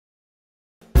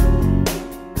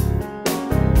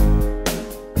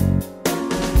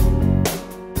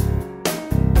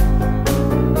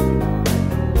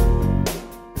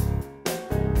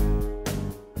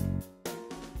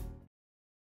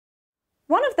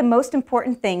of the most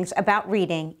important things about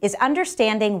reading is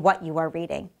understanding what you are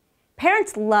reading.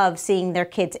 Parents love seeing their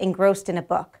kids engrossed in a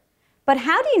book. But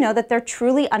how do you know that they're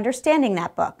truly understanding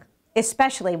that book,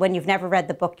 especially when you've never read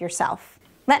the book yourself?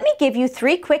 Let me give you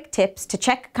 3 quick tips to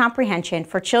check comprehension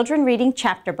for children reading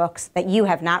chapter books that you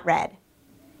have not read.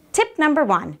 Tip number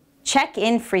 1, check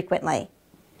in frequently.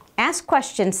 Ask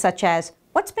questions such as,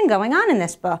 what's been going on in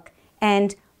this book?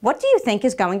 And what do you think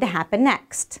is going to happen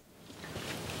next?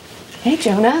 Hey,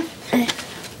 Jonah.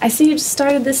 I see you just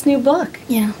started this new book.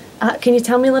 Yeah. Can you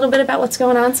tell me a little bit about what's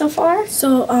going on so far?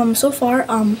 So far,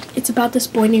 it's about this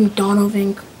boy named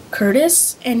Donovan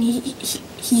Curtis, and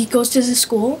he goes to his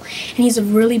school, and he's a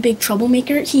really big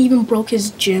troublemaker. He even broke his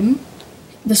gym,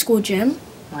 the school gym.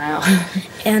 Wow.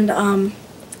 And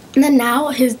then now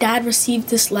his dad received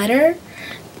this letter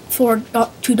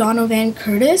to Donovan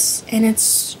Curtis, and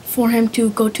it's for him to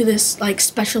go to this like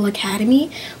special academy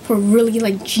for really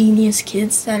like genius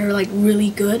kids that are like really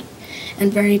good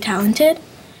and very talented.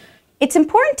 It's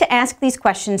important to ask these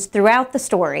questions throughout the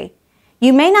story.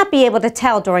 You may not be able to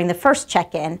tell during the first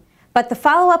check-in, but the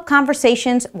follow-up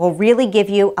conversations will really give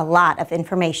you a lot of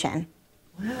information.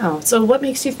 Wow. So what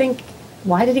makes you think,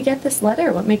 why did he get this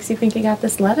letter? What makes you think he got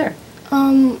this letter?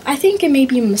 I think it may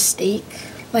be a mistake.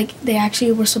 Like, they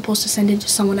actually were supposed to send it to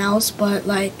someone else, but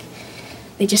like,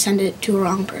 they just sent it to a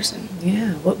wrong person.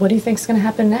 Yeah. What do you think's going to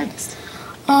happen next?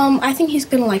 I think he's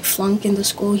gonna like flunk in the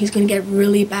school. He's gonna get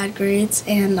really bad grades,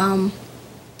 and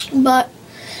but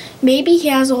maybe he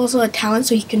has also a talent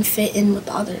so he can fit in with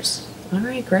others. All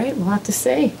right, great. We'll have to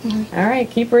see. All right,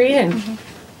 keep reading.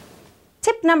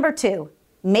 Tip number 2,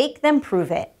 make them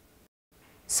prove it.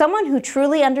 Someone who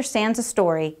truly understands a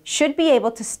story should be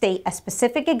able to state a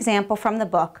specific example from the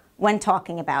book when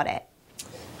talking about it.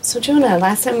 So Jonah,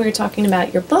 last time we were talking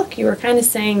about your book, you were kind of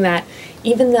saying that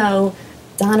even though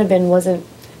Donovan wasn't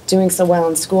doing so well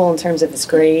in school in terms of his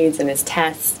grades and his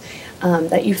tests,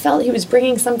 that you felt he was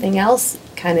bringing something else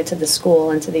kind of to the school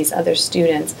and to these other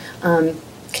students.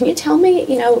 Can you tell me,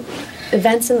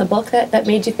 events in the book that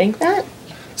made you think that?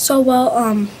 So,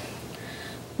 well,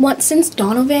 since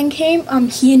Donovan came,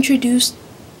 he introduced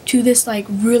to this like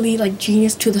really like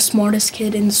genius, to the smartest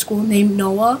kid in the school named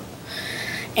Noah,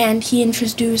 and he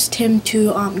introduced him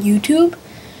to YouTube,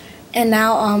 and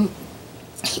now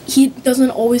he doesn't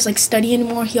always like study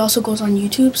anymore. He also goes on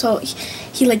YouTube, so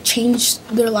he like changed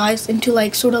their lives into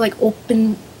like sort of like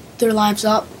open their lives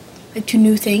up like to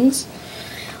new things.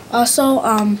 Also,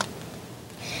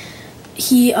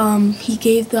 he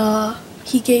gave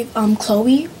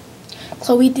Chloe.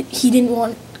 Chloe didn't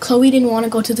want to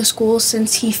go to the school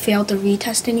since he failed the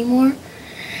retest anymore,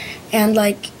 and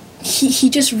like he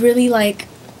just really like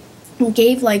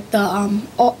gave like the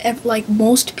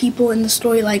most people in the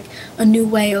story like a new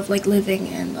way of like living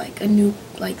and like a new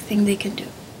like thing they can do.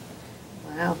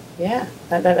 Wow, yeah,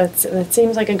 that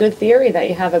seems like a good theory that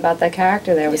you have about that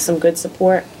character there with some good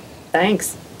support.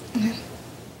 Thanks.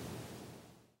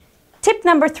 Tip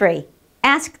number 3,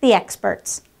 ask the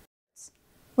experts.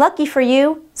 Lucky for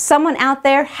you, someone out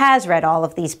there has read all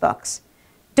of these books.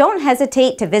 Don't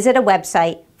hesitate to visit a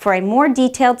website for a more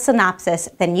detailed synopsis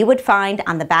than you would find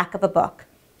on the back of a book.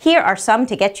 Here are some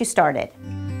to get you started.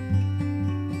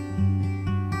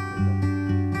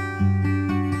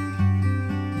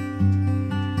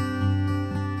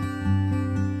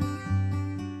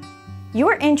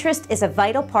 Your interest is a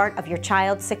vital part of your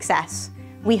child's success.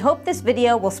 We hope this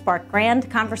video will spark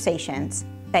grand conversations.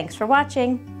 Thanks for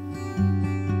watching.